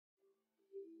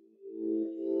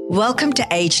Welcome to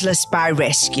Ageless by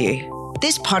Rescue.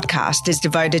 This podcast is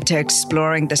devoted to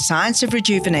exploring the science of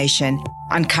rejuvenation,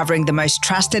 uncovering the most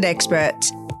trusted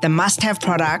experts, the must-have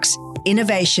products,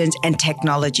 innovations, and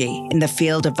technology in the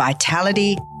field of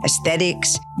vitality,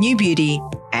 aesthetics, new beauty,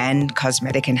 and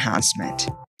cosmetic enhancement.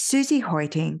 Suzie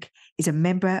Hoitink is a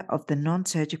member of the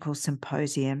Non-Surgical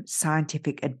Symposium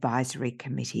Scientific Advisory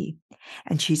Committee,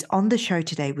 and she's on the show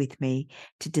today with me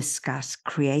to discuss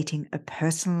creating a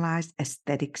personalised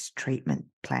aesthetics treatment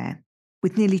plan.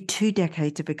 With nearly 2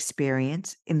 decades of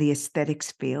experience in the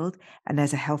aesthetics field and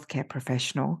as a healthcare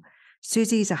professional,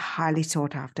 Suzie is a highly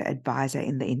sought-after advisor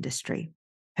in the industry.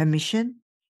 Her mission?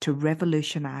 To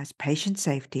revolutionise patient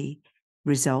safety,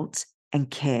 results,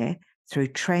 and care through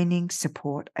training,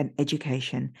 support, and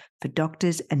education for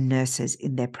doctors and nurses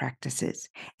in their practices.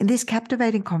 In this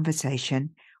captivating conversation,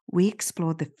 we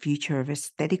explore the future of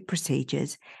aesthetic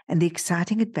procedures and the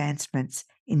exciting advancements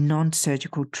in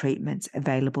non-surgical treatments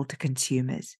available to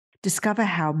consumers. Discover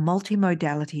how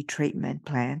multimodality treatment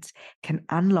plans can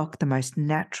unlock the most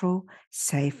natural,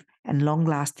 safe, and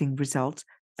long-lasting results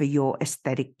for your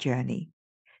aesthetic journey.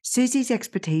 Suzie's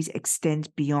expertise extends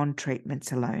beyond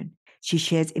treatments alone. She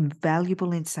shares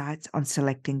invaluable insights on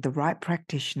selecting the right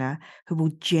practitioner who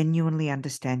will genuinely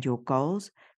understand your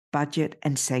goals, budget,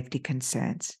 and safety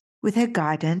concerns. With her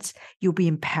guidance, you'll be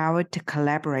empowered to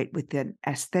collaborate with an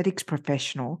aesthetics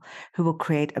professional who will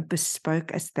create a bespoke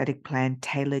aesthetic plan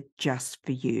tailored just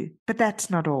for you. But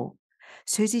that's not all.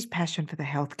 Suzie's passion for the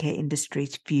healthcare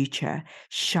industry's future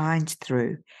shines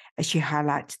through as she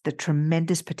highlights the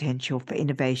tremendous potential for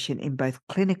innovation in both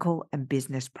clinical and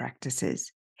business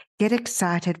practices. Get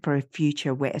excited for a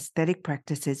future where aesthetic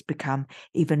practices become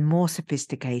even more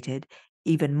sophisticated,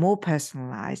 even more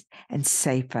personalized, and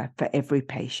safer for every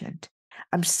patient.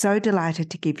 I'm so delighted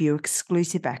to give you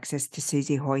exclusive access to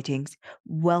Suzie Hoitink's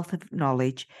wealth of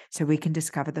knowledge so we can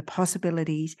discover the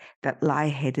possibilities that lie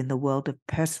ahead in the world of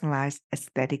personalized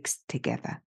aesthetics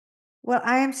together. Well,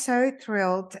 I am so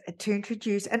thrilled to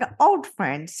introduce an old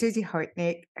friend, Suzie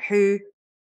Hoitink, who,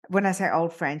 when I say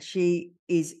old friend, she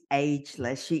is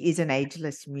ageless. She is an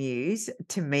ageless muse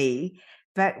to me,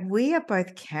 but we are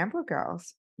both Canberra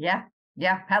girls. Yeah.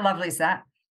 How lovely is that?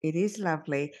 It is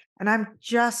lovely. And I'm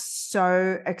just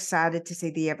so excited to see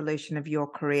the evolution of your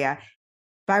career.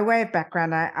 By way of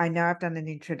background, I know I've done an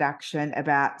introduction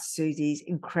about Suzie's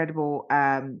incredible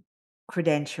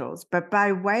credentials, but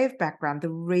by way of background, the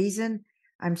reason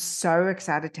I'm so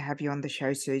excited to have you on the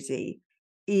show, Suzie,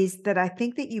 is that I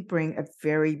think that you bring a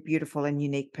very beautiful and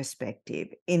unique perspective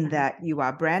in that you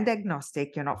are brand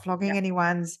agnostic. You're not flogging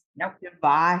anyone's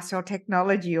device or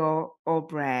technology or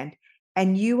brand.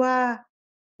 And you are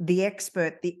the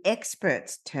expert the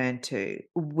experts turn to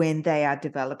when they are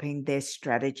developing their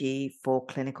strategy for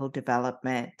clinical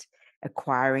development,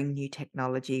 acquiring new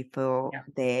technology for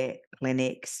their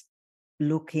clinics,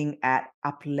 looking at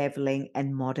up-leveling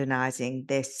and modernizing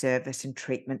their service and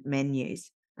treatment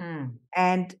menus.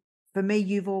 And for me,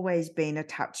 you've always been a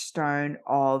touchstone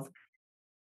of,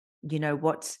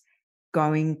 what's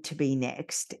going to be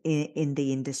next in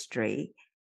the industry.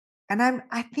 And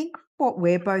I think what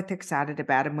we're both excited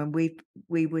about, and when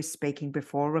we were speaking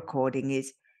before recording,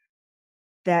 is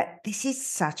that this is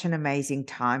such an amazing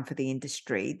time for the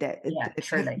industry that the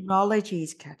truly. technology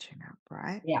is catching up,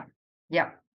 right? Yeah,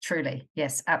 truly.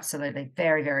 Yes, absolutely.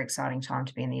 Very, very exciting time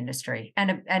to be in the industry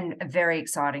and very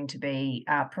exciting to be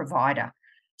a provider.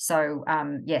 So,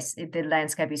 yes, the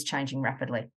landscape is changing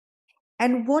rapidly.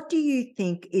 And what do you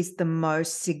think is the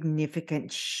most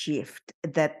significant shift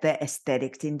that the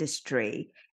aesthetics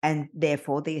industry and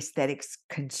therefore the aesthetics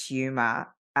consumer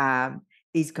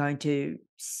is going to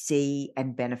see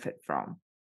and benefit from?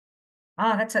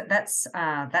 Oh, that's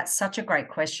such a great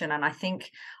question, and I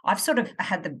think I've sort of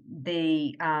had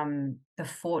the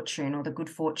fortune or the good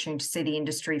fortune to see the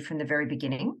industry from the very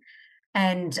beginning.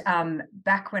 And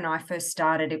back when I first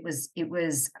started, it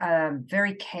was a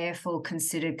very careful,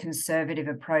 considered, conservative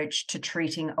approach to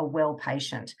treating a well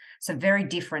patient. So very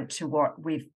different to what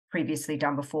we've previously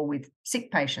done before with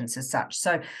sick patients as such.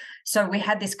 So we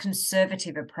had this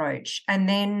conservative approach. And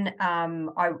then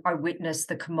I witnessed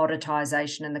the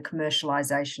commoditization and the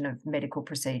commercialization of medical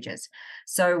procedures.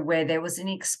 So where there was an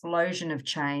explosion of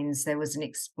chains, there was an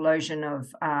explosion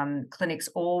of clinics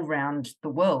all around the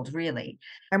world, really.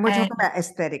 And we're talking about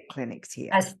aesthetic clinics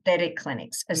here. Aesthetic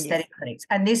clinics.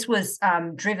 And this was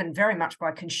driven very much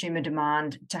by consumer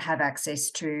demand to have access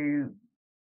to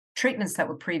treatments that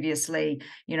were previously,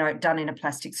 done in a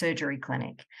plastic surgery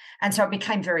clinic. And so it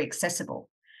became very accessible.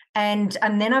 And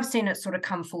then I've seen it sort of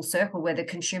come full circle where the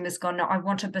consumer's gone, no, I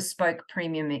want a bespoke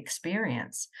premium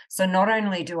experience. So not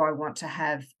only do I want to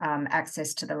have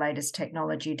access to the latest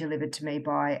technology delivered to me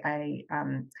by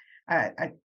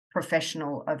a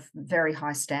professional of very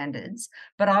high standards,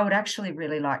 but I would actually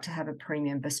really like to have a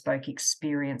premium bespoke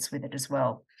experience with it as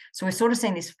well. So we've sort of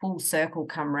seen this full circle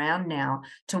come round now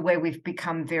to where we've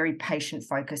become very patient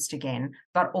focused again,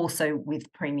 but also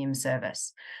with premium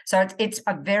service. So it's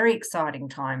a very exciting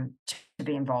time to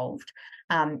be involved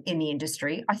in the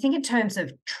industry. I think in terms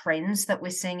of trends that we're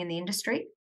seeing in the industry,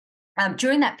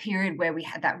 during that period where we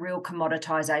had that real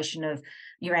commoditization of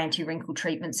your anti-wrinkle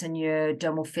treatments and your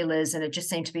dermal fillers, and it just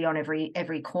seemed to be on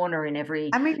every corner in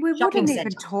every I mean, we shopping wouldn't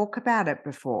even centre. talk about it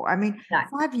before. I mean, No,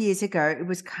 5 years ago, it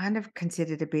was kind of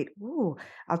considered a bit, "Ooh,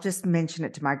 I'll just mention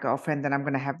it to my girlfriend that I'm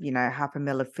gonna have, half a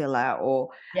mil of filler," or,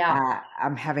 yeah,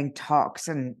 "I'm having tox,"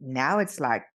 and now it's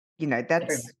like, everywhere.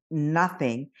 that's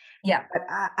nothing. Yeah. But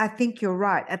I think you're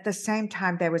right. At the same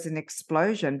time, there was an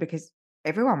explosion because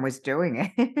everyone was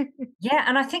doing it. Yeah,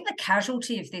 and I think the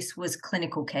casualty of this was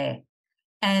clinical care.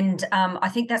 And I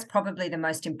think that's probably the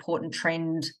most important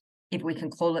trend, if we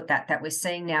can call it that, that we're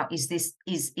seeing now is this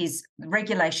is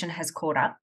regulation has caught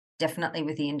up, definitely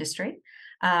with the industry.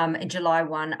 In July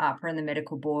 1, AHPRA and the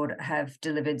Medical Board have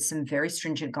delivered some very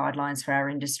stringent guidelines for our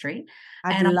industry.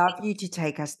 I'd And I love think, you to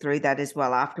take us through that as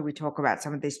well after we talk about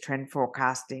some of this trend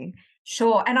forecasting.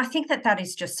 sure, and I think that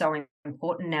is just so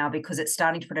important now because it's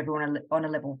starting to put everyone on a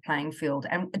level playing field.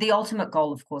 And the ultimate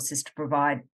goal, of course, is to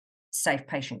provide safe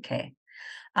patient care.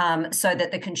 So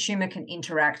that the consumer can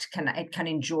interact, can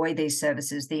enjoy these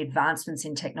services, the advancements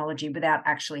in technology without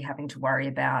actually having to worry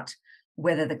about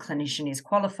whether the clinician is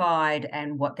qualified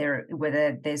and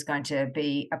whether there's going to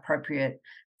be appropriate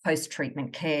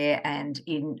post-treatment care, and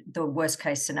in the worst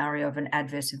case scenario of an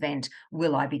adverse event,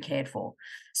 will I be cared for?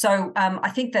 So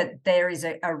I think that there is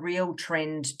a real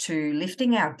trend to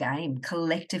lifting our game,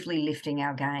 collectively lifting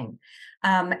our game.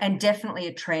 And definitely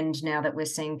a trend now that we're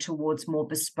seeing towards more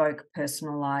bespoke,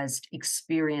 personalised,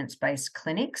 experience-based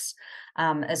clinics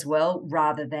as well,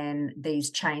 rather than these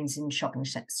chains in shopping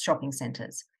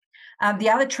centres. The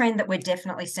other trend that we're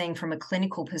definitely seeing from a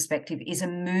clinical perspective is a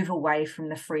move away from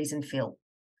the freeze and fill,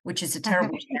 which is a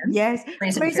terrible term, Yes,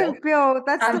 freeze and freeze fill. and feel.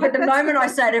 But the moment I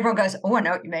say it, everyone goes, "Oh, I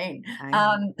know what you mean." I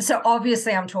know. So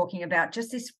obviously, I'm talking about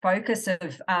just this focus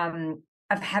of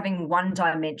having one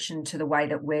dimension to the way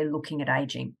that we're looking at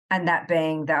aging, and that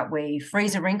being that we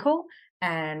freeze a wrinkle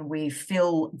and we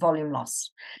fill volume loss.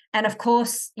 And of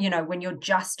course, when you're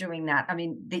just doing that, I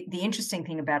mean, the interesting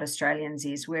thing about Australians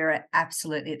is we're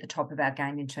absolutely at the top of our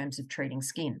game in terms of treating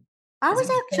skin. I There's was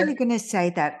a actually going to say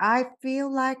that I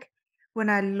feel like when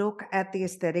I look at the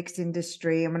aesthetics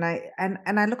industry and when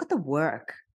I look at the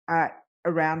work uh,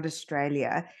 around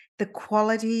Australia, the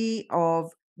quality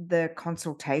of the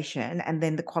consultation and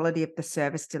then the quality of the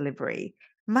service delivery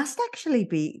must actually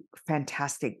be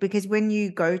fantastic because when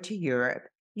you go to Europe,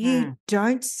 you Mm,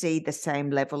 don't see the same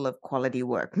level of quality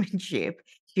workmanship,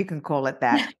 if you can call it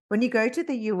that. When you go to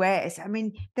the US, I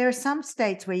mean, there are some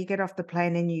states where you get off the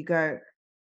plane and you go,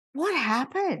 what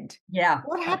happened? yeah,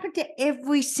 What happened to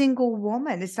every single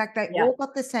woman? It's like they yeah, all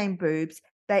got the same boobs,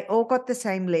 they all got the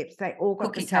same lips, they all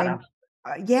got the cookie cutter.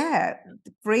 same yeah,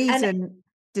 freeze And and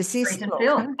freeze desist and look.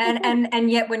 fill.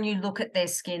 And yet when you look at their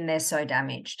skin, they're so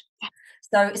damaged.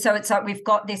 So it's like we've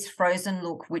got this frozen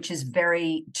look, which is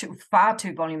far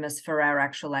too voluminous for our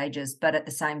actual ages, but at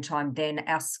the same time, then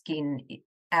our skin,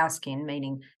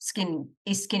 meaning skin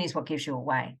is what gives you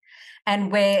away.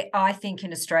 And where I think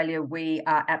in Australia we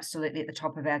are absolutely at the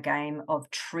top of our game of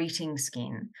treating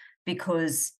skin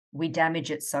because we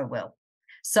damage it so well.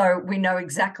 So we know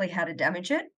exactly how to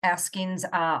damage it. Our skins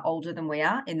are older than we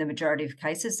are in the majority of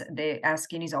cases. Our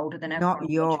skin is older than our Not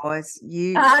chronological. yours.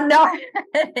 You No,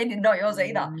 not yours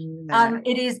either. no.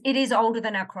 It is older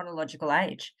than our chronological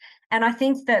age, and I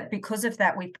think that because of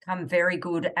that, we've become very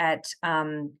good at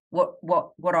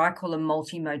what I call a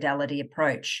multimodality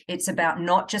approach. It's about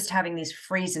not just having this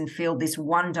freeze and feel, this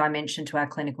one dimension to our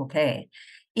clinical care,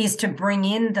 is to bring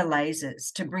in the lasers,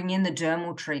 to bring in the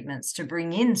dermal treatments, to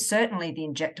bring in certainly the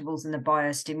injectables and the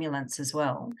biostimulants as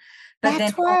well. But then,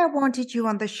 That's why I wanted you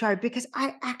on the show because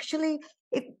I actually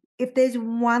if there's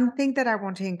one thing that I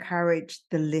want to encourage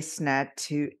the listener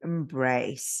to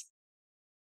embrace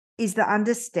is the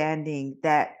understanding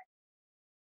that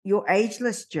your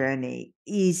ageless journey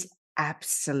is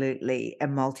absolutely a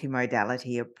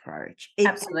multimodality approach.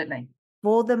 absolutely.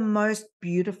 For the most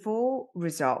beautiful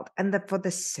result and for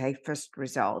the safest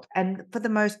result and for the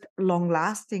most long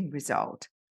lasting result.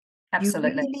 You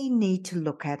Absolutely. really need to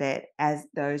look at it as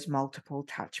those multiple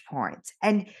touch points.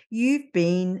 And you've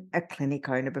been a clinic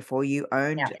owner before. You Yeah.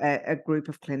 owned a group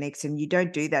of clinics, and you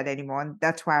don't do that anymore. And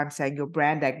that's why I'm saying you're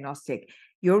brand agnostic.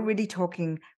 You're really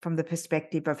talking from the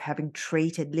perspective of having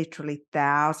treated literally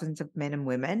thousands of men and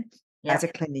women as Yeah.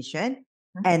 a clinician.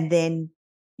 Mhm. And then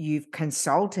you've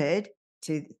consulted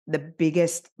to the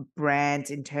biggest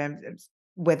brands in terms of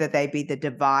whether they be the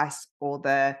device or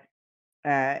the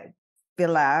uh,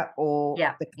 filler or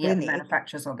Yeah. the Yeah. The clinic,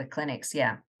 manufacturers or the clinics.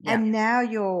 Yeah. Yeah. and now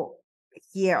you're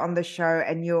here on the show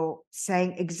and you're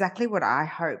saying exactly what I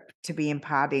hope to be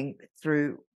imparting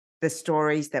through the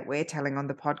stories that we're telling on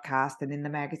the podcast and in the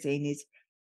magazine is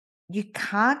you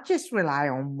can't just rely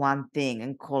on one thing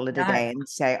and call it a No. day and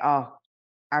say, "Oh,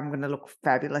 I'm gonna look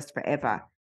fabulous forever."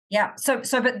 Yeah. So,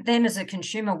 but then as a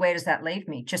consumer, where does that leave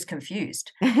me? Just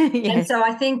confused. And Yes. so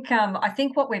I think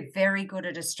what we're very good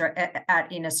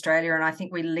at in Australia, and I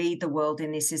think we lead the world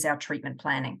in this, is our treatment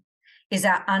planning, is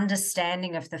our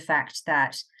understanding of the fact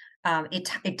that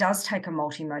it does take a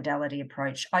multimodality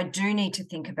approach. I do need to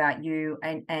think about you,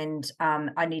 and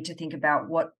I need to think about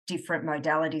what different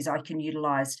modalities I can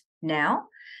utilize now,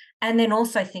 and then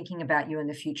also thinking about you in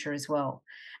the future as well.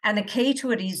 And the key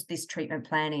to it is this treatment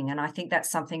planning, and I think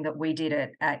that's something that we did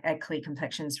at Clear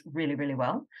Complexions really, really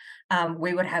well.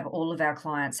 We would have all of our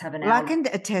clients have an Well, I hour. can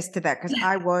attest to that because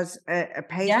I was a Yeah,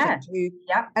 patient who,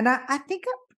 yeah, and I think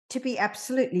to be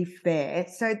absolutely fair,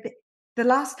 so the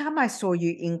last time I saw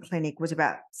you in clinic was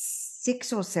about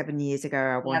 6 or 7 years ago, I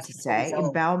yeah, want to 6 years say, in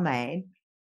old. Yeah, Balmain.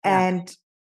 yeah, And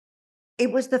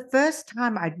it was the first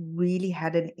time I'd really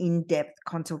had an in-depth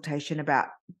consultation about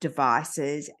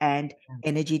devices and yeah,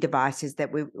 energy devices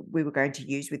that we were going to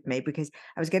use with me because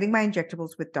I was getting my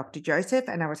injectables with Dr. Joseph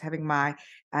and I was having my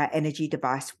energy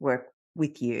device work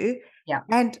with you. yeah.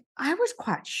 And I was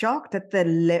quite shocked at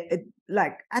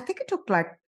like, I think it took like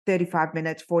 35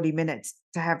 minutes, 40 minutes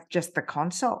to have just the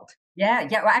consult. Yeah,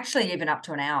 yeah, well, actually even up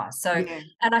to an hour. So, Yeah.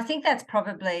 and I think that's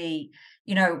probably,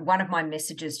 one of my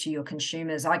messages to your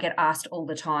consumers. I get asked all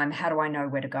the time, how do I know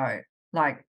where to go?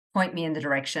 Like, point me in the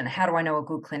direction. How do I know a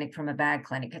good clinic from a bad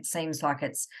clinic? It seems like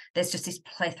there's just this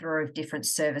plethora of different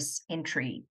service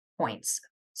entry points.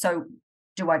 So,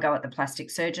 do I go at the plastic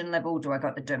surgeon level? Do I go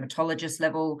at the dermatologist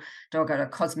level? Do I go to a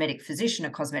cosmetic physician, a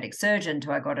cosmetic surgeon?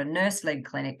 Do I go to a nurse-led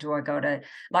clinic? Do I go to,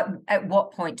 like, at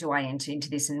what point do I enter into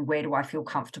this, and where do I feel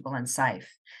comfortable and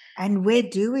safe? And where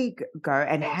do we go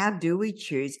and Yes. how do we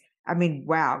choose? I mean,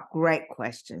 wow, great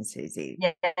question, Susie.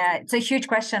 Yeah, it's a huge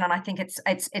question, and I think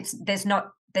I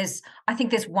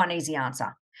think there's one easy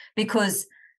answer, because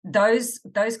those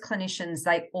clinicians,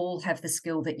 they all have the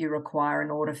skill that you require in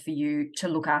order for you to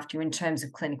look after you in terms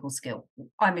of clinical skill.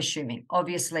 I'm assuming.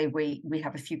 Obviously, we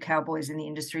have a few cowboys in the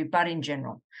industry, but in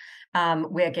general,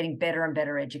 we're getting better and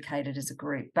better educated as a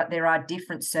group. But there are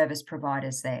different service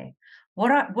providers there.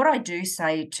 What I do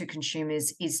say to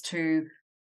consumers is to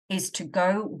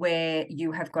go where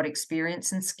you have got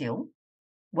experience and skill,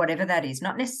 whatever that is,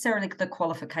 not necessarily the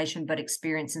qualification, but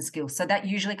experience and skill. So that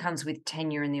usually comes with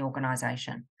tenure in the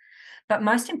organization. But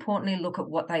most importantly, look at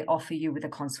what they offer you with a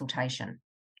consultation.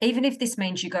 Even if this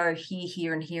means you go here,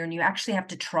 here, and here, and you actually have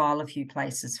to trial a few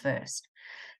places first.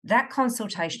 That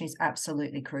consultation is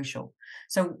absolutely crucial.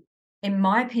 So, in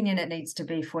my opinion, it needs to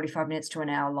be 45 minutes to an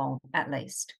hour long at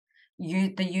least.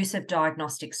 The use of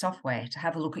diagnostic software to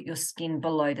have a look at your skin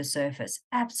below the surface,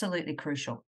 absolutely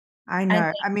crucial. I And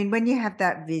know. I mean, when you have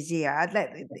that Vizia,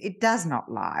 it does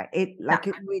not lie. no,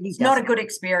 It really it's not a doesn't. good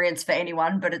experience for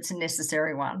anyone, but it's a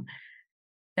necessary one.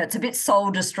 It's a bit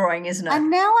soul destroying, isn't it? And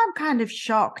now I'm kind of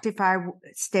shocked if I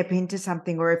step into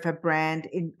something or if a brand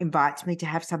invites me to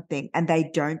have something and they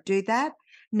don't do that.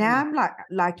 Now Mm, I'm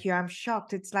like you, I'm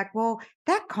shocked. It's like, well,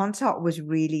 that consult was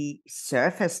really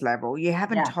surface level. You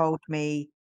haven't yeah, told me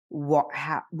what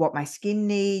my skin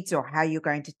needs or how you're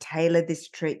going to tailor this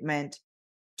treatment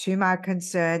to my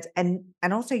concerns, and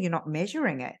also you're not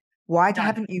measuring it. Why no.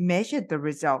 haven't you measured the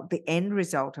result, the end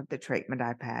result of the treatment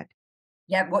I've had?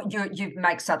 Yeah, what you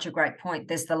make such a great point.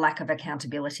 There's the lack of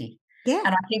accountability. Yeah,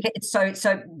 And I think it's so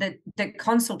the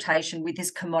consultation with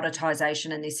this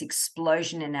commoditization and this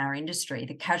explosion in our industry,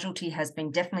 the casualty has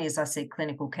been definitely, as I said,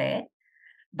 clinical care.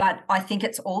 But I think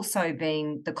it's also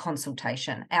been the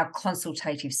consultation, our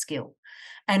consultative skill.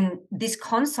 And this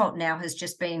consult now has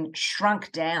just been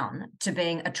shrunk down to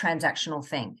being a transactional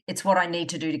thing. It's what I need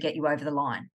to do to get you over the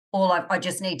line. I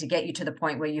just need to get you to the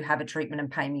point where you have a treatment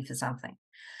and pay me for something.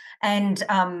 And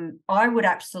I would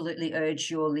absolutely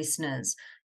urge your listeners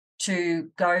to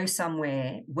go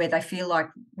somewhere where they feel like,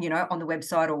 on the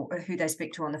website or who they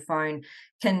speak to on the phone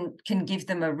can give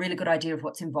them a really good idea of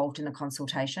what's involved in the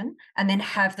consultation, and then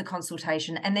have the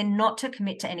consultation, and then not to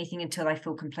commit to anything until they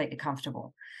feel completely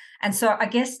comfortable. And so I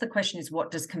guess the question is,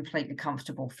 what does completely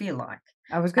comfortable feel like?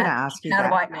 I was going to ask you How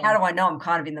that. do I know I'm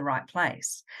kind of in the right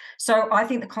place? So I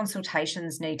think the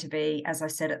consultations need to be, as I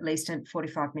said, at least in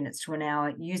 45 minutes to an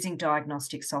hour, using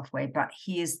diagnostic software. But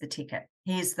here's the ticket.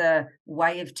 Here's the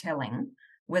way of telling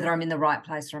whether I'm in the right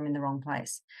place or I'm in the wrong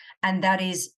place. And that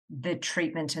is the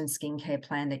treatment and skincare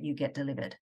plan that you get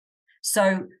delivered.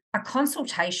 So a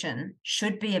consultation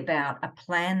should be about a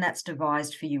plan that's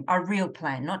devised for you, a real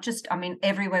plan, not just,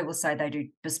 everywhere will say they do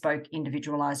bespoke,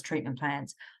 individualized treatment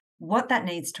plans. What that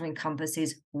needs to encompass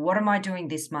is, what am I doing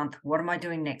this month? What am I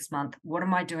doing next month? What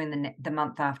am I doing the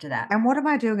month after that? And what am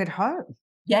I doing at home?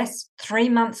 Yes, 3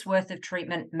 months worth of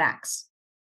treatment max.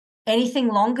 Anything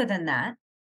longer than that,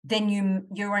 then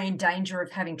you are in danger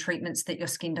of having treatments that your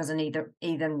skin doesn't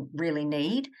even really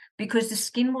need, because the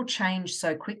skin will change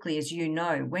so quickly, as you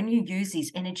know. When you use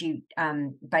these energy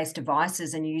based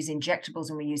devices and you use injectables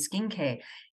and we use skincare,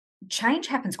 change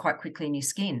happens quite quickly in your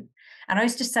skin. And I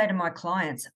used to say to my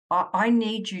clients, I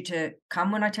need you to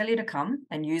come when I tell you to come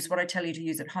and use what I tell you to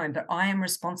use at home, but I am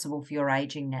responsible for your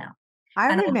aging now. I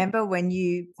And remember when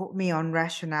you put me on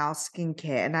Rationale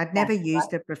skincare, and I'd never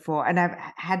used it before. And I've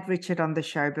had Richard on the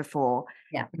show before.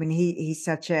 Yeah. I mean, he's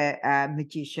such a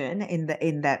magician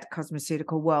in that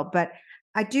cosmeceutical world. But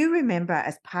I do remember,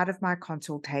 as part of my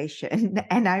consultation,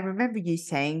 and I remember you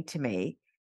saying to me,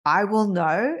 "I will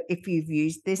know if you've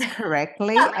used this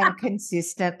correctly and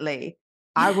consistently.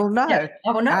 I will know." Yeah,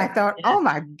 I will know. And I thought, Yeah. "Oh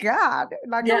my God!"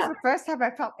 Like, it was Yeah. the first time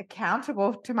I felt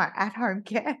accountable to my at-home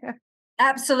care.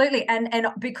 Absolutely. And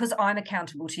because I'm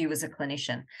accountable to you as a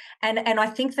clinician. And I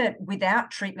think that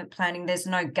without treatment planning, there's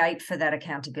no gate for that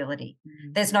accountability.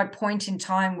 There's no point in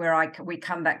time where we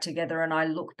come back together and I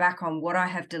look back on what I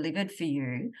have delivered for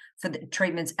you for the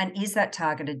treatments, and is that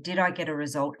targeted? Did I get a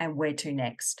result, and where to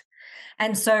next?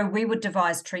 And so we would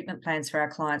devise treatment plans for our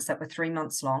clients that were 3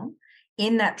 months long.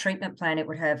 In that treatment plan, it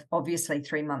would have obviously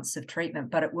 3 months of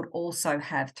treatment, but it would also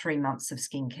have 3 months of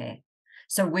skincare.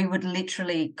 So we would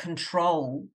literally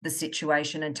control the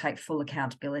situation and take full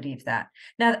accountability of that.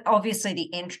 Now,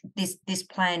 obviously, this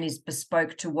plan is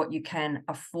bespoke to what you can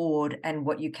afford and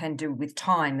what you can do with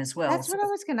time as well. That's what I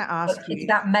was going to ask It's you.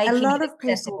 about A making lot it of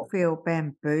people accessible. feel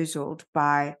bamboozled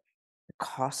by the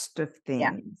cost of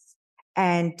Yeah. things.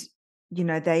 And,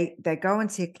 they go and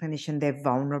see a clinician, they're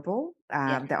vulnerable.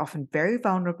 Yeah. They're often very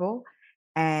vulnerable.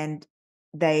 And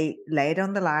they lay it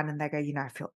on the line and they go, I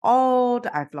feel old.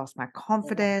 I've lost my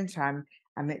confidence.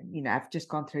 I've just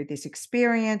gone through this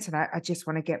experience and I just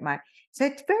want to get so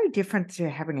it's very different to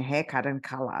having a haircut and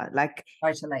color. Like,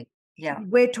 Totally. Yeah.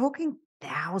 we're talking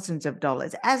thousands of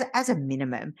dollars as a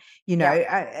minimum,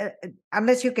 Yeah.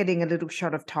 unless you're getting a little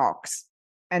shot of tox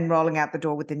and rolling out the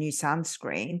door with the new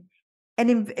sunscreen,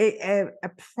 and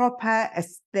a proper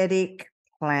aesthetic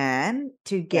plan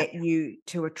to Yeah. get you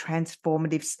to a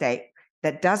transformative state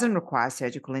that doesn't require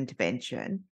surgical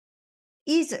intervention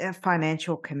is a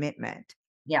financial commitment.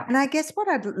 Yeah. And I guess what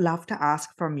I'd love to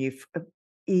ask from you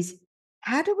is,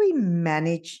 how do we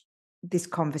manage this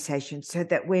conversation so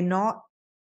that we're not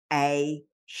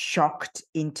shocked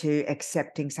into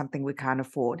accepting something we can't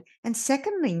afford, and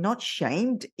secondly, not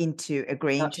shamed into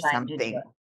agreeing Not to shamed into something? it.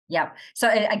 Yeah. So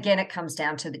again, it comes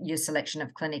down to your selection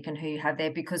of clinic and who you have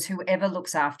there, because whoever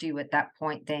looks after you at that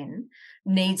point then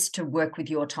needs to work with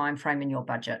your time frame and your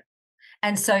budget.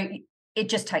 And so it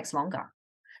just takes longer.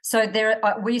 So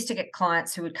we used to get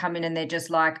clients who would come in and they're just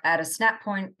like at a snap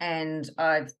point, and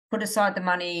I've put aside the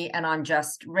money and I'm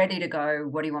just ready to go.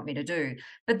 What do you want me to do?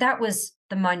 But that was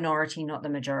the minority, not the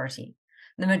majority.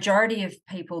 The majority of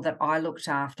people that I looked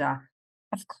after,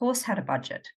 of course, had a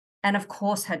budget, and of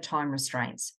course had time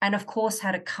restraints, and of course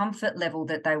had a comfort level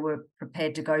that they were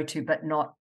prepared to go to, but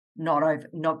not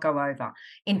go over,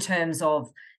 in terms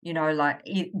of,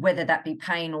 whether that be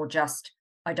pain or just,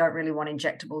 I don't really want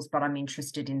injectables, but I'm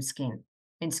interested in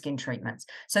skin treatments.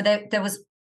 So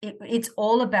it's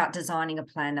all about designing a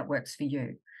plan that works for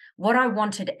you. What I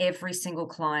wanted every single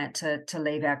client to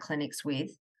leave our clinics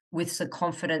with the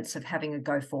confidence of having a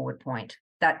go forward point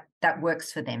that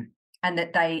works for them, and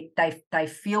that they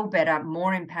feel better,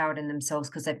 more empowered in themselves,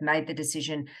 because they've made the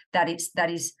decision that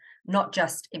is not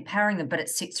just empowering them, but it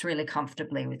sits really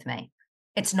comfortably with me.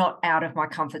 It's not out of my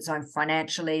comfort zone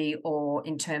financially or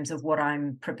in terms of what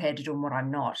I'm prepared to do and what I'm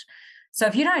not. So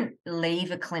if you don't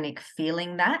leave a clinic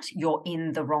feeling that, you're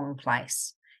in the wrong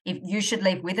place. If you should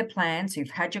leave with a plan, so you've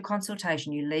had your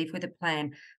consultation, you leave with a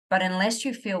plan, But unless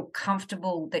you feel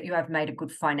comfortable that you have made a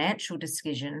good financial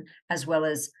decision, as well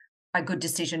as a good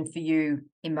decision for you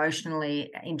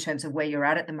emotionally in terms of where you're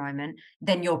at the moment,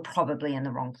 then you're probably in the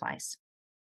wrong place.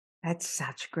 That's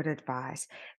such good advice.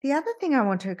 The other thing I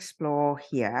want to explore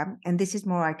here, and this is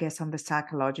more, I guess, on the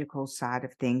psychological side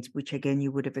of things, which again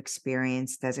you would have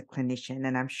experienced as a clinician,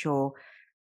 and I'm sure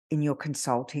in your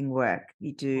consulting work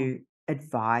you Mm, do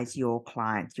advise your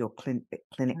clients, your clinic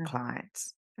mm,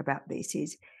 clients about this.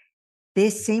 Is there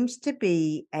seems to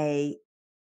be a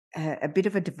bit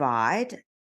of a divide,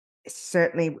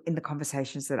 certainly in the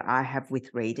conversations that I have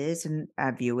with readers and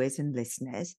viewers and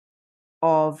listeners,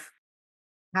 of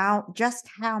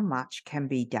how much can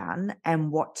be done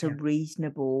and what's a yeah,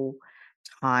 reasonable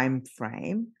time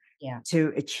frame yeah.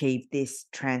 to achieve this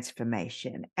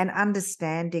transformation, and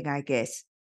understanding, I guess,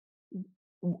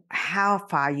 how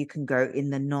far you can go in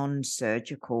the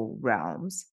non-surgical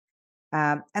realms.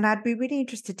 And I'd be really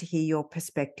interested to hear your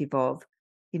perspective of,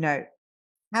 you know,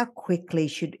 how quickly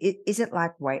should it, is it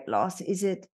like weight loss? Is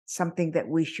it something that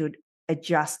we should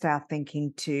adjust our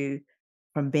thinking to,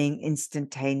 from being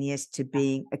instantaneous to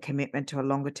being a commitment to a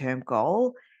longer term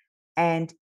goal?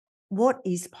 And what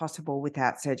is possible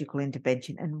without surgical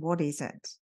intervention and what isn't?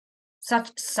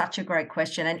 Such a great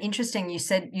question, and interesting. You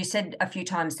said a few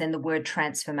times then the word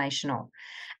transformational,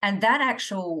 and that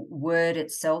actual word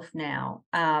itself now,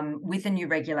 with the new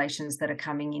regulations that are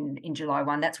coming in July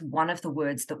 1, that's one of the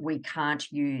words that we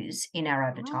can't use in our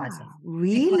advertising, Ah, because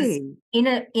really?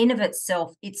 in of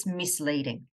itself it's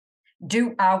misleading.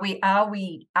 Do are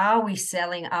we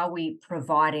selling, are we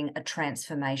providing a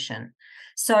transformation?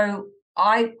 So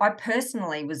I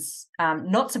personally was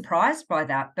not surprised by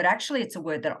that, but actually it's a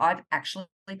word that I've actually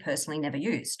personally never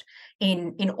used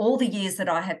in all the years that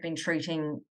I have been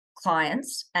treating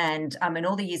clients, and in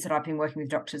all the years that I've been working with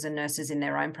doctors and nurses in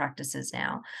their own practices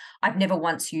now. I've never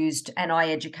once used, and I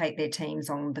educate their teams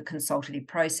on the consultative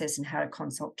process and how to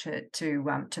consult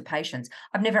to patients.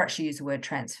 I've never actually used the word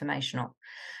transformational.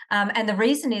 And the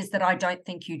reason is that I don't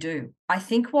think you do. I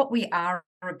think what we are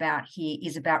about here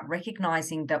is about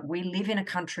recognizing that we live in a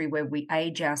country where we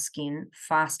age our skin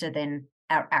faster than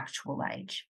our actual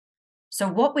age. So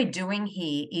what we're doing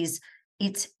here is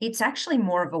it's actually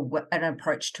more of an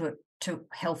approach to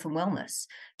health and wellness.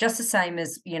 Just the same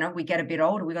as, we get a bit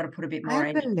older, we got to put a bit more I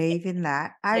energy. believe in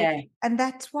that. Yeah. And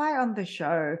that's why on the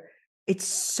show it's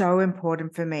so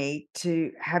important for me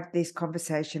to have this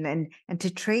conversation and to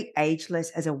treat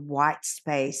ageless as a white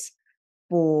space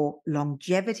for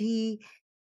longevity,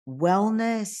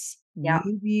 wellness, Yeah.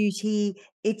 new beauty.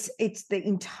 It's the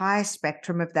entire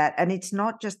spectrum of that. And it's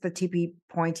not just the tippy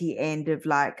pointy end of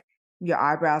like your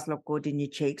eyebrows look good and your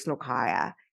cheeks look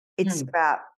higher. It's Mm.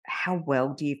 about how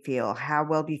well do you feel? How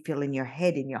well do you feel in your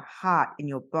head, in your heart, in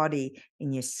your body,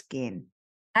 in your skin?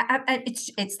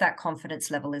 It's that confidence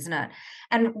level, isn't it?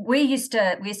 And we used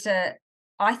to.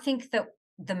 I think that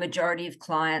the majority of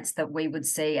clients that we would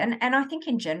see, and I think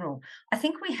in general, I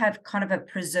think we have kind of a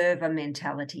preserver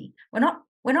mentality.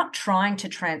 We're not trying to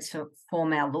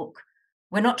transform our look.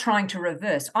 We're not trying to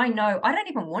reverse. I know I don't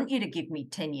even want you to give me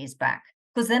 10 years back,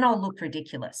 because then I'll look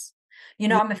ridiculous. You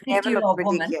I'm a never look 50-year-old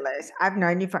woman. ridiculous. I've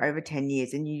known you for over 10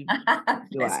 years and you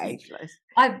Bless are you. ageless.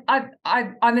 I'm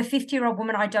a 50-year-old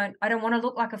woman. I don't want to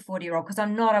look like a 40-year-old, because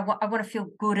I'm not. I want to feel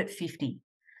good at 50.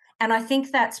 And I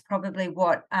think that's probably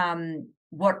what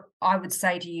I would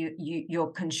say to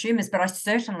your consumers, but I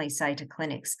certainly say to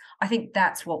clinics. I think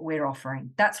that's what we're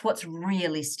offering. That's what's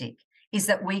realistic, is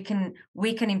that we can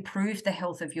improve the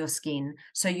health of your skin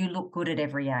so you look good at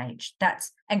every age.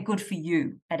 And good for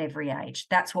you at every age.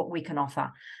 That's what we can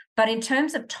offer. But in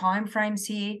terms of timeframes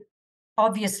here,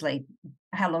 obviously,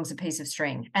 how long's a piece of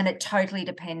string? And it totally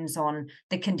depends on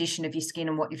the condition of your skin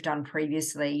and what you've done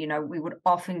previously. We would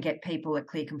often get people at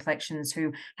Clear Complexions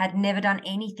who had never done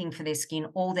anything for their skin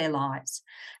all their lives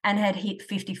and had hit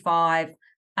 55.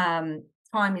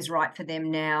 Time is right for them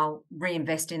now,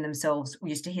 reinvest in themselves.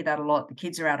 We used to hear that a lot. The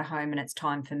kids are out of home and it's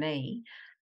time for me.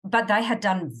 But they had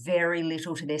done very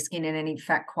little to their skin, and in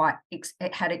fact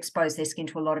it had exposed their skin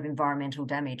to a lot of environmental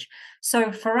damage.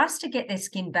 So for us to get their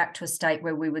skin back to a state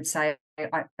where we would say,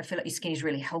 I feel like your skin is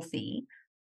really healthy,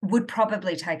 would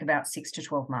probably take about 6 to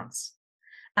 12 months.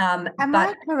 Am I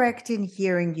But correct in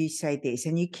hearing you say this?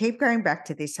 And you keep going back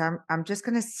to this. I'm just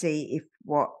going to see if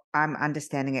what I'm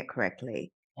understanding it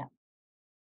correctly. yeah,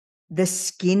 The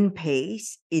skin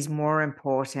piece is more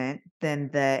important than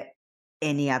the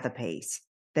any other piece.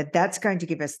 That's going to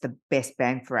give us the best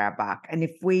bang for our buck. And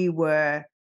if we were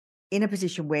in a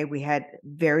position where we had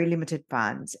very limited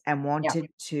funds and yeah, wanted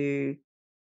to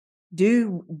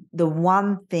do the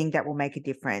one thing that will make a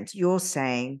difference, you're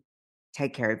saying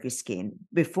take care of your skin.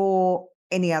 Before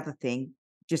any other thing,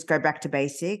 just go back to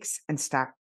basics and start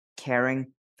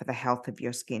caring for the health of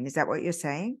your skin. Is that what you're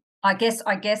saying? I guess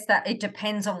that it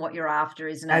depends on what you're after,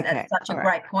 isn't it? Okay. That's such a All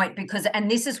right. great point because, and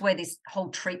this is where this whole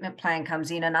treatment plan comes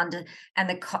in,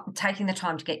 taking the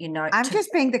time to get your note. I'm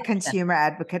just being the consumer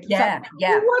advocate. It's like, Yeah,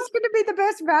 yeah. what's going to be the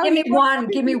best Give value? me one,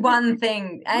 give me one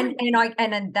thing. And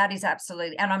that is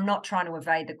absolutely, and I'm not trying to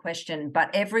evade the question, but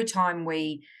every time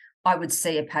I would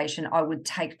see a patient, I would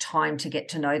take time to get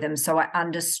to know them. So I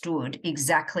understood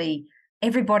exactly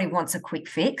everybody wants a quick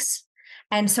fix.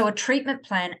 And so a treatment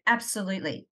plan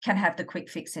absolutely can have the quick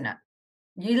fix in it.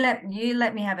 You let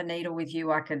me have a needle with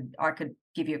you. I could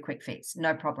give you a quick fix,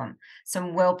 no problem.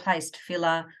 Some well-placed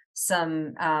filler,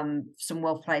 some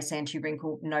well-placed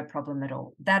anti-wrinkle, no problem at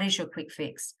all. That is your quick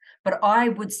fix. But I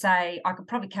would say I could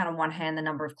probably count on one hand the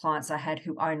number of clients I had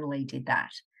who only did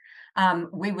that.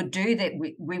 We would do that.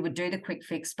 We would do the quick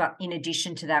fix, but in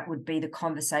addition to that would be the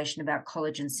conversation about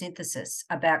collagen synthesis,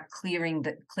 about clearing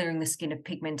the skin of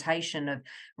pigmentation, of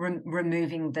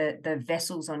removing the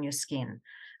vessels on your skin.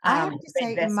 I have to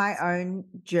Red say, in my vessels. own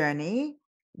journey,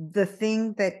 the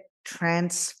thing that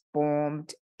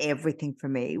transformed everything for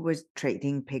me was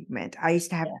treating pigment. I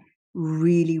used to have Yeah,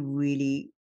 really,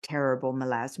 really terrible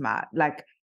melasma,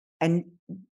 and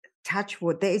touch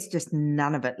wood, there is just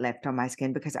none of it left on my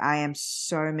skin because I am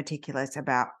so meticulous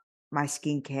about my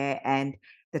skincare and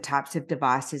the types of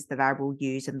devices that I will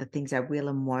use and the things I will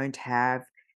and won't have.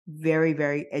 Very,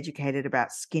 very educated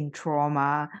about skin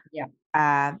trauma. yeah,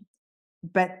 Uh,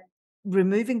 but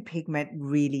removing pigment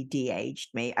really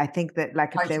de-aged me. I think that,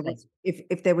 like, totally.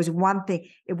 if there was one thing,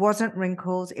 it wasn't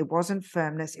wrinkles, it wasn't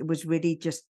firmness, it was really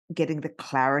just getting the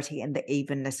clarity and the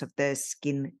evenness of the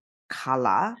skin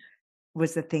color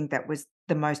was the thing that was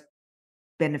the most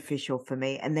beneficial for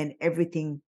me, and then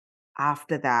everything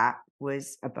after that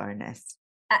was a bonus.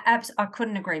 I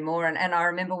couldn't agree more. And I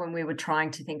remember when we were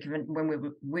trying to think of it when we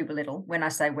were little. When I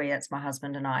say we, it's my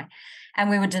husband and I, and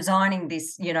we were designing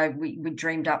this. We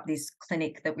dreamed up this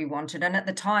clinic that we wanted, and at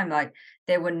the time, like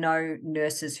there were no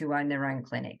nurses who owned their own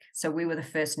clinic, so we were the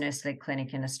first nurse-led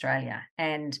clinic in Australia.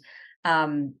 And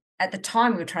at the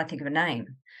time, we were trying to think of a name.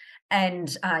 And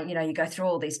you go through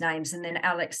all these names, and then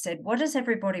Alex said, "What does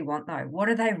everybody want though? What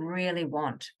do they really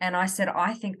want?" And I said,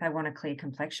 "I think they want a clear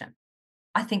complexion.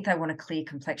 I think they want a clear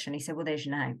complexion." He said, "Well, there's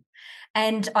your name."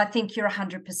 And I think you're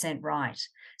 100% right.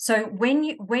 So when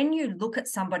you look at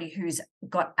somebody who's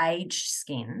got aged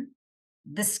skin,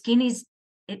 the skin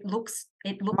it looks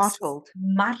Mottled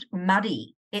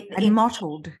muddy. and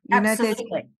mottled, there's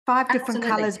Absolutely. 5 different Absolutely.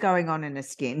 colors going on in a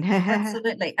skin.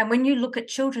 Absolutely. And when you look at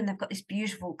children, they've got this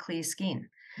beautiful clear skin.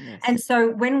 Yes. And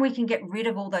so when we can get rid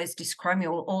of all those dyschromia,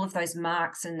 all of those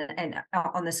marks and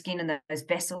on the skin and those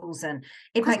vessels, and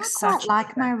it 'Cause I makes quite such a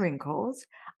like my difference. wrinkles.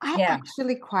 I Yeah,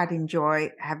 actually quite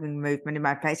enjoy having movement in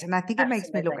my face, and I think it makes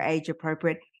me look absolutely. age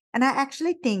appropriate, and I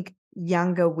actually think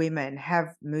younger women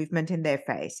have movement in their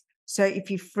face. So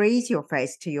if you freeze your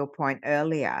face, to your point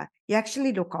earlier, you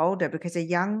actually look older because a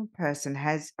young person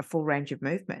has a full range of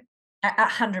movement.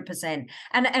 100%.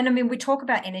 And I mean, we talk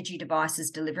about energy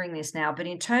devices delivering this now, but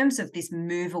in terms of this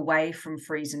move away from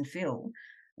freeze and fill,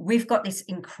 we've got this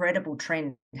incredible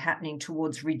trend happening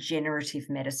towards regenerative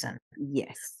medicine,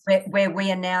 Yes. where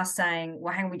we are now saying,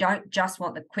 well, hang on, we don't just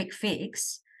want the quick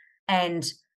fix, and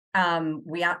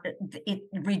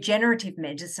regenerative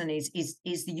medicine is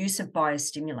the use of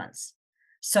biostimulants.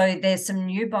 So there's some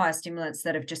new biostimulants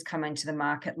that have just come into the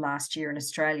market last year in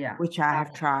Australia. Which I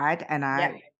have tried, and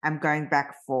Yeah, I'm going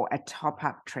back for a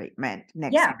top-up treatment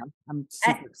next yeah. month. I'm And,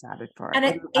 super excited for it. and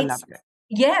I it's, loved it.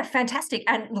 yeah, fantastic.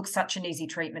 And it looks such an easy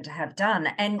treatment to have done.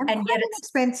 And And quite yet it's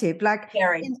inexpensive, like,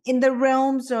 very, in the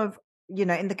realms of,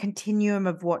 in the continuum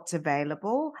of what's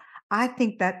available, I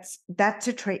think that's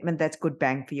a treatment that's good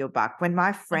bang for your buck. When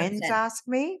my friends 100%. ask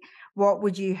me, "What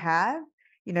would you have?"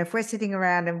 If we're sitting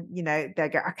around and, they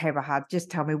go, "Okay, Rahad, just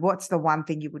tell me what's the one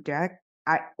thing you would do?"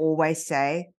 I always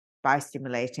say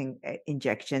biostimulating,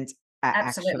 injections are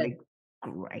Absolutely. actually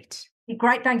great.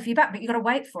 Great bang for your buck, but you got to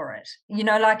wait for it.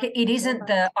 Like it isn't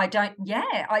I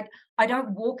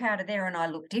don't walk out of there and I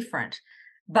look different.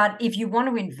 But if you want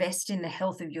to invest in the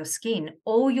health of your skin,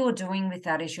 all you're doing with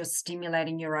that is you're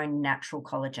stimulating your own natural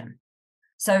collagen.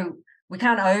 So we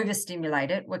can't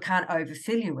overstimulate it, we can't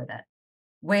overfill you with it.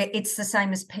 Where it's the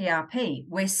same as PRP,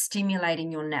 we're stimulating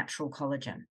your natural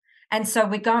collagen. And so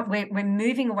we're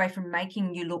moving away from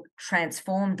making you look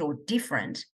transformed or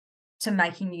different to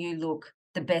making you look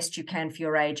the best you can for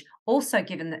your age, also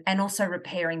and also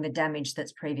repairing the damage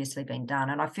that's previously been done.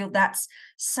 And I feel that's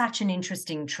such an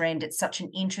interesting trend. It's such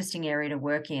an interesting area to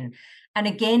work in. And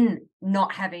again,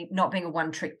 not being a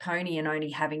one-trick pony and only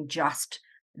having just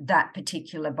that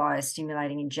particular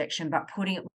biostimulating injection, but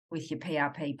putting it with your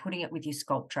PRP, putting it with your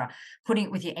Sculptra, putting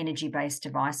it with your energy-based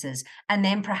devices, and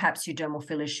then perhaps your dermal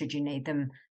fillers should you need them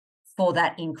for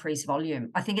that increased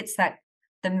volume. I think it's that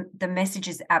the message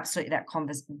is absolutely that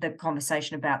the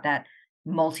conversation about that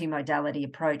multimodality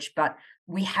approach, but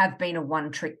we have been a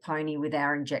one-trick pony with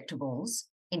our injectables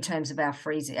in terms of our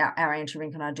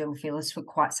anti-wrinkle and our dermal fillers for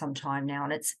quite some time now,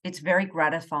 and it's very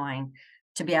gratifying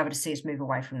to be able to see us move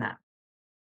away from that.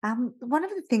 One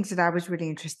of the things that I was really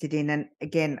interested in, and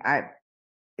again,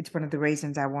 it's one of the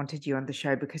reasons I wanted you on the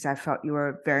show because I felt you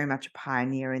were very much a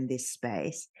pioneer in this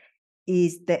space,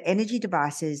 is the energy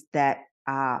devices that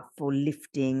are for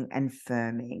lifting and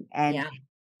firming. And Yeah.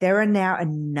 there are now a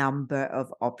number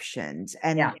of options.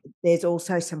 And Yeah. there's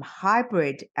also some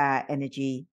hybrid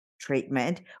energy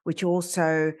treatment, which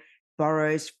also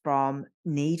borrows from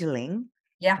needling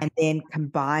Yeah. and then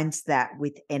combines that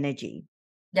with energy.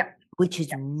 Yep. Which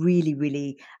is really,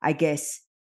 really, I guess,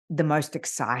 the most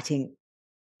exciting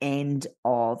end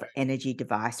of energy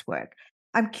device work.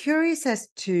 I'm curious as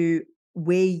to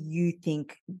where you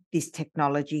think this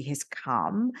technology has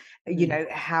come,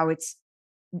 how it's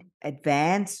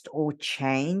advanced or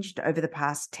changed over the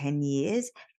past 10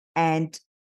 years, and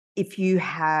if you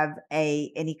have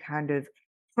any kind of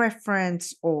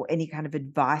preference or any kind of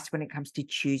advice when it comes to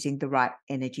choosing the right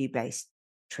energy-based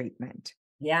treatment.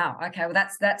 Yeah. Okay.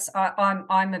 Well,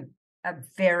 I'm a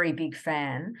very big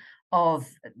fan of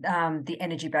the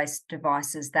energy-based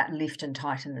devices that lift and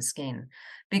tighten the skin,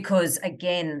 because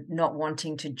again, not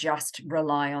wanting to just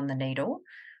rely on the needle.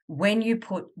 When you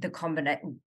put the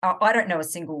combination, I don't know a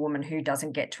single woman who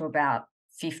doesn't get to about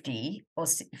 50 or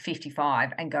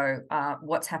 55 and go,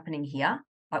 "What's happening here?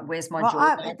 Like, where's my Well,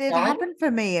 jaw it going?" happened for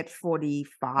me at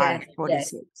 45, Yeah.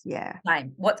 46. Yeah.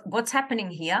 Same. What's happening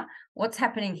here? What's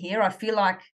happening here?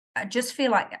 I just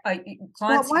feel like Well,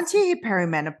 clients. once you hit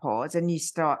perimenopause and you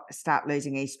start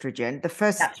losing estrogen, the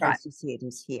first That's right. place you see it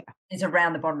is here. Is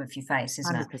around the bottom of your face,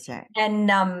 isn't it? 100%.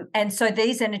 And so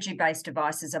these energy-based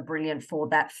devices are brilliant for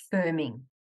that firming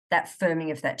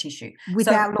of that tissue. So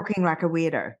Without looking like a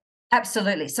weirdo.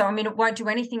 absolutely. So, I mean, it won't do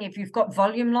anything. If you've got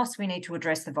volume loss, we need to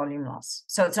address the volume loss.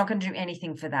 So it's not going to do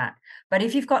anything for that. But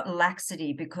if you've got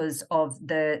laxity because of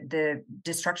the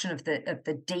destruction of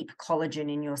the deep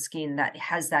collagen in your skin that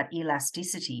has that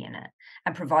elasticity in it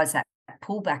and provides that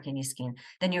pullback in your skin,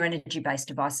 then your energy-based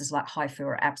devices like HIFU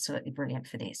are absolutely brilliant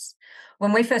for this.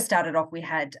 When we first started off, we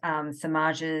had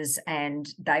thermages and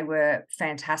they were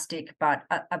fantastic, but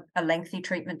a lengthy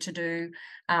treatment to do,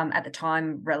 at the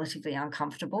time, relatively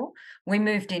uncomfortable. We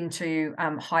moved into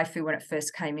HIFU when it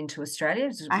first came into Australia.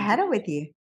 I had it with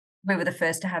you. We were the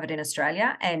first to have it in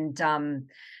Australia, and So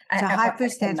HIFU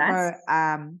stands for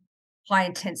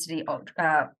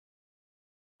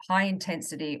high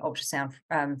intensity ultrasound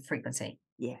frequency.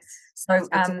 yes. So It's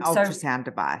an ultrasound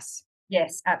device.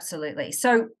 Yes, absolutely.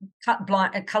 So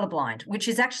colorblind, which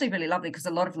is actually really lovely because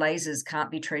a lot of lasers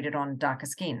can't be treated on darker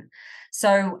skin.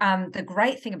 So the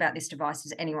great thing about this device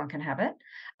is anyone can have it.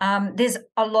 There's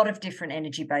a lot of different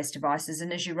energy-based devices.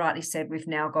 And as you rightly said, we've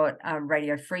now got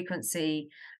radio frequency.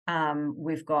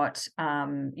 We've got,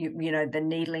 the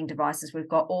needling devices. We've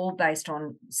got all based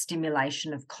on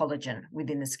stimulation of collagen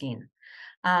within the skin.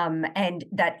 And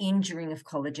that injuring of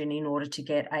collagen in order to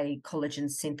get a collagen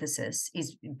synthesis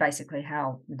is basically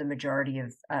how the majority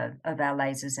of our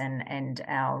lasers and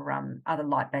our other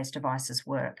light-based devices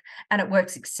work, and it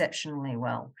works exceptionally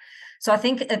well. So I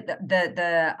think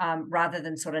the rather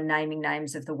than sort of naming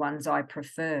names of the ones I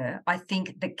prefer, I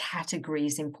think the category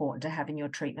is important to have in your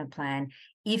treatment plan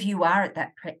if you are at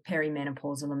that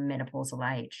perimenopausal and menopausal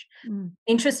age.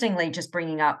 Interestingly, just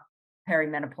bringing up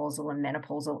perimenopausal and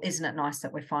menopausal, isn't it nice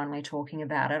that we're finally talking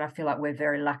about it? I feel like we're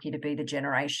very lucky to be the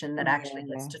generation that actually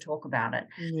gets to talk about it.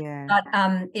 Yeah.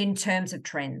 But in terms of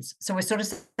trends, so we're sort of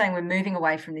saying we're moving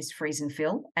away from this freeze and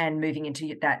fill and moving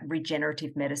into that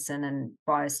regenerative medicine and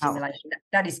biostimulation.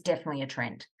 That is definitely a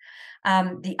trend.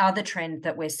 The other trend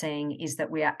that we're seeing is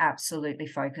that we are absolutely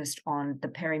focused on the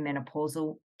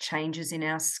perimenopausal changes in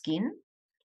our skin.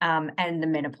 And the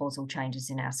menopausal changes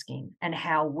in our skin, and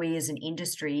how we as an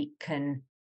industry can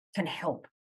help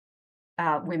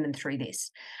women through this.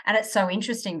 And it's so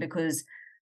interesting because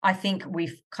I think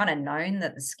we've kind of known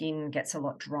that the skin gets a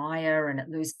lot drier and it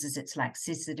loses its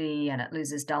laxicity and it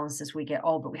loses dullness as we get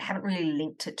old, but we haven't really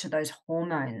linked it to those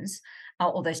hormones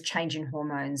or those change in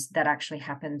hormones that actually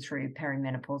happen through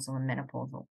perimenopausal and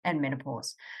menopausal and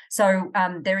menopause. So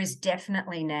there is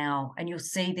definitely now, and you'll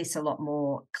see this a lot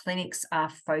more, clinics are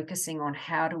focusing on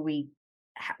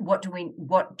what do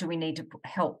we need to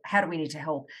help? How do we need to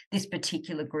help this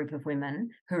particular group of women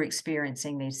who are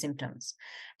experiencing these symptoms?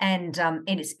 And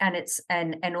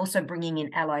also bringing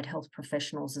in allied health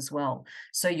professionals as well.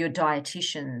 So your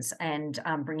dietitians and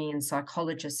bringing in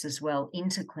psychologists as well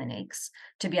into clinics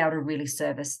to be able to really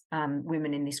service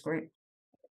women in this group.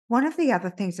 One of the other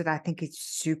things that I think is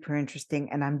super interesting,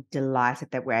 and I'm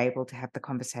delighted that we're able to have the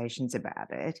conversations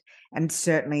about it, and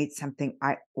certainly it's something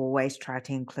I always try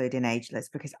to include in Ageless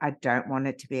because I don't want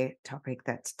it to be a topic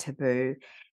that's taboo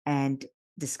and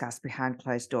discussed behind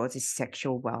closed doors, is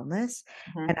sexual wellness.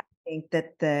 Mhm. And I think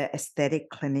that the aesthetic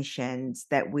clinicians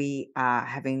that we are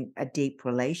having a deep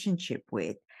relationship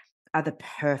with are the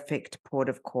perfect port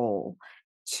of call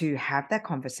to have that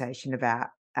conversation about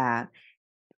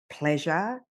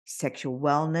pleasure, sexual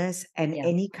wellness, and Yeah.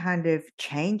 any kind of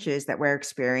changes that we're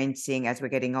experiencing as we're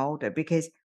getting older, because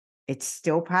it's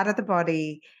still part of the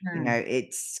body. Mm.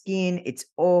 It's skin, it's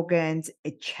organs,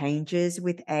 it changes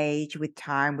with age, with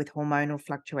time, with hormonal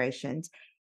fluctuations.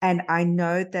 And I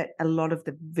know that a lot of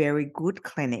the very good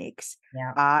clinics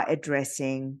Yeah. are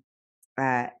addressing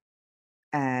uh,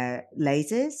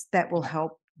 lasers that will Yeah.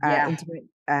 help, Yeah. intimate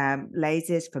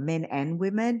lasers for men and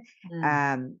women. Mm.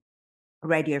 Um,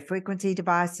 Radio frequency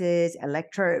devices,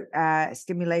 electro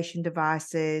stimulation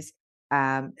devices,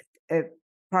 um, uh,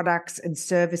 products and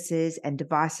services and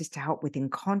devices to help with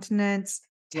incontinence,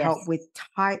 to help Yes. with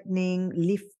tightening,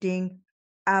 lifting.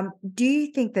 Do you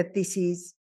think that this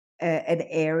is an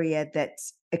area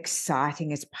that's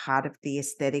exciting as part of the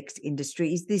aesthetics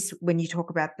industry? Is this, when you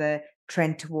talk about the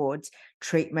trend towards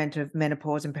treatment of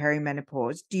menopause and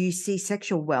perimenopause, do you see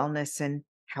sexual wellness and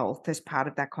health as part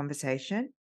of that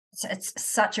conversation? It's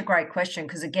such a great question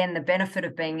because, again, the benefit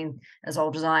of being as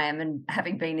old as I am and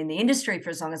having been in the industry for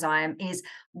as long as I am is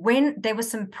when there were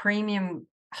some premium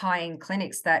high-end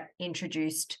clinics that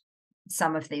introduced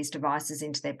some of these devices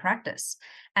into their practice.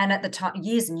 And at the time,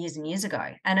 years and years and years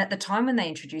ago, and at the time when they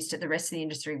introduced it, the rest of the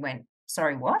industry went,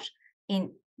 "Sorry, what?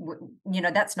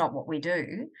 That's not what we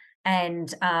do."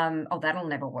 And oh, that'll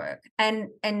never work.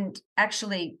 And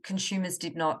actually, consumers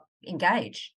did not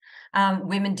engage.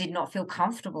 Women did not feel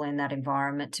comfortable in that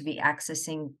environment to be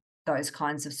accessing those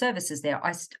kinds of services there.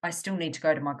 I still need to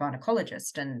go to my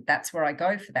gynecologist, and that's where I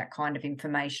go for that kind of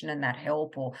information and that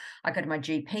help, or I go to my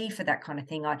GP for that kind of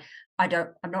thing. I'm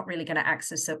not really going to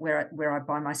access it where I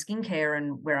buy my skincare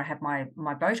and where I have my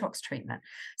Botox treatment.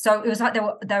 So it was like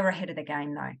they were ahead of the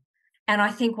game though. And I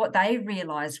think what they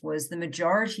realized was the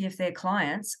majority of their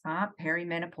clients are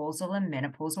perimenopausal and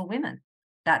menopausal women.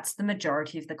 That's the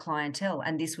majority of the clientele,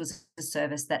 and this was a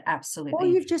service that Or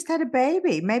absolutely. you've just had a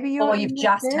baby. Maybe you're Or you've in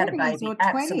your just had a 30s or baby, 20s,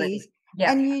 absolutely.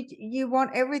 Yeah, and you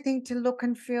want everything to look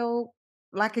and feel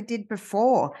like it did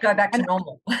before. go back to And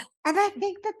normal. and I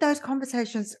think that those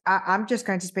conversations, I'm just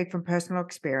going to speak from personal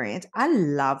experience. I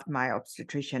loved my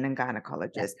obstetrician and Yeah,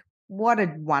 gynecologist. What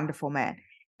a wonderful man.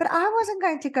 But I wasn't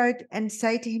going to go and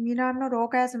say to him, I'm not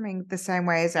orgasming the same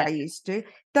way as yeah, I used to.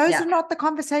 Those yeah, are not the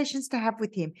conversations to have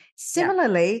with him. yeah,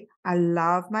 Similarly, I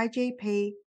love my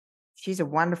GP. She's a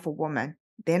wonderful woman.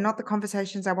 They're not the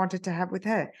conversations I wanted to have with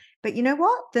her. But you know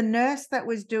what? The nurse that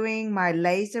was doing my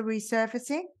laser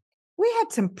resurfacing, we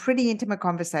had some pretty intimate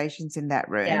conversations in that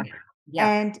yeah, room. yeah.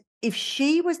 And if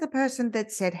she was the person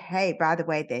that said, hey, by the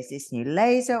way, there's this new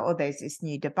laser or there's this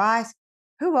new device,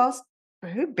 who else?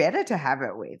 Who better to have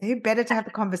it with? Who better to have the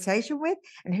conversation with?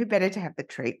 And who better to have the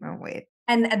treatment with?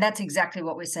 And that's exactly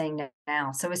what we're seeing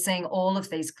now. So we're seeing all of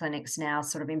these clinics now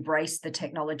sort of embrace the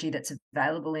technology that's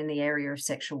available in the area of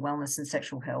sexual wellness and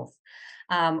sexual health,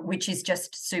 which is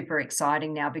just super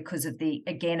exciting now because of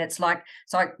it's like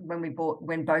when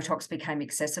Botox became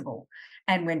accessible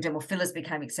and when dermal fillers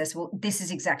became accessible, this is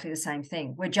exactly the same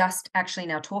thing. We're just actually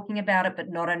now talking about it, but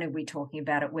not only are we talking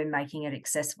about it, we're making it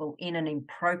accessible in an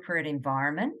appropriate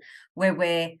environment where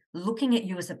we're looking at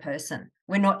you as a person.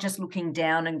 We're not just looking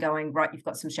down and going, right, you've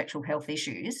got some sexual health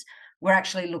issues. We're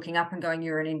actually looking up and going,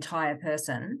 you're an entire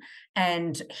person.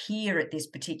 And here at this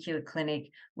particular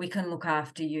clinic, we can look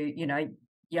after you, your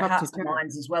Top to hearts and toe.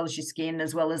 minds, as well as your skin,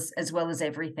 as well as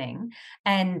everything,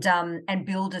 and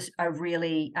build a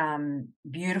really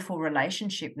beautiful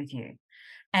relationship with you.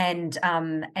 And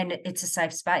it's a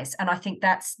safe space. And I think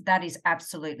that is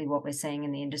absolutely what we're seeing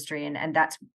in the industry. And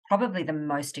that's probably the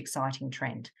most exciting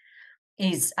trend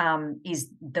is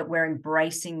that we're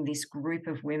embracing this group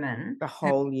of women. The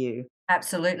whole you.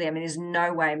 Absolutely. I mean, there's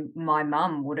no way my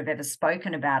mum would have ever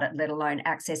spoken about it, let alone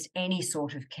accessed any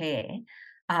sort of care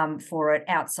for it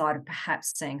outside of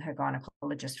perhaps seeing her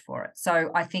gynecologist for it. So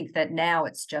I think that now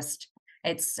it's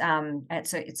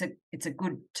a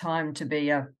good time to be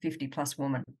a 50+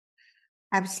 woman.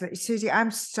 Absolutely. Suzie,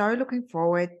 I'm so looking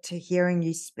forward to hearing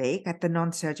you speak at the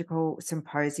non-surgical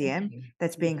symposium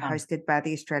that's being hosted by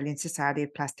the Australian Society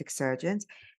of Plastic Surgeons.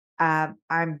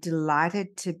 I'm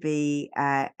delighted to be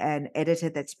an editor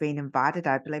that's been invited.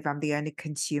 I believe I'm the only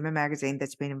consumer magazine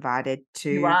that's been invited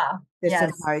You to are. the Yes.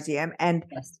 symposium. And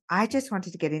Yes. I just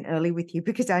wanted to get in early with you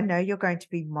because I know you're going to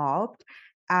be mobbed.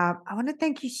 I want to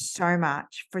thank you so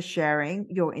much for sharing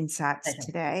your insights Pleasure.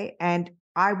 today. And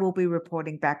I will be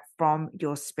reporting back from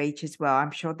your speech as well.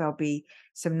 I'm sure there'll be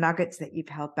some nuggets that you've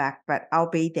held back, but I'll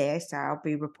be there. So I'll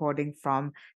be reporting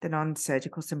from the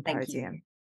non-surgical symposium.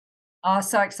 Oh,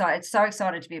 so excited. So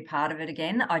excited to be a part of it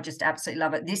again. I just absolutely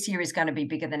love it. This year is going to be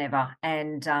bigger than ever.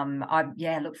 And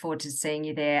I look forward to seeing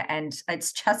you there. And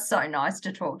it's just so nice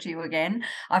to talk to you again.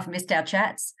 I've missed our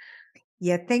chats.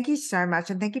 Yeah, thank you so much.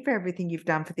 And thank you for everything you've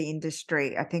done for the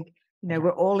industry. I think,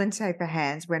 we're all in safer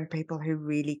hands when people who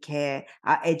really care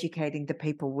are educating the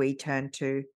people we turn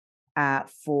to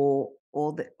for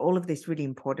all of this really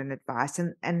important advice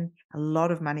and a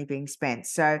lot of money being spent.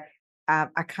 So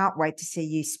I can't wait to see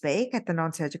you speak at the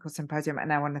non-surgical symposium.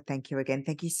 And I want to thank you again.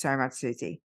 Thank you so much,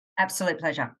 Suzie. Absolute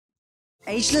pleasure.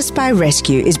 Ageless by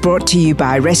Rescue is brought to you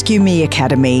by Rescue Me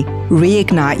Academy,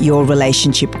 Reignite Your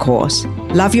Relationship course.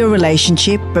 Love your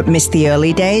relationship but miss the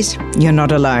early days? You're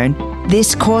not alone.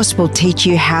 This course will teach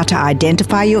you how to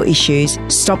identify your issues,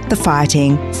 stop the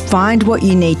fighting, find what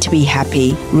you need to be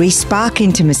happy, re-spark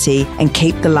intimacy, and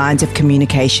keep the lines of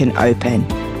communication open.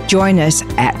 Join us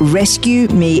at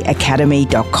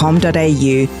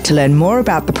rescuemeacademy.com.au to learn more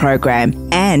about the program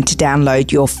and to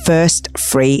download your first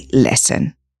free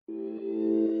lesson.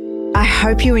 I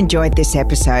hope you enjoyed this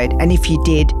episode, and if you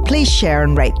did, please share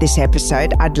and rate this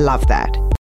episode. I'd love that.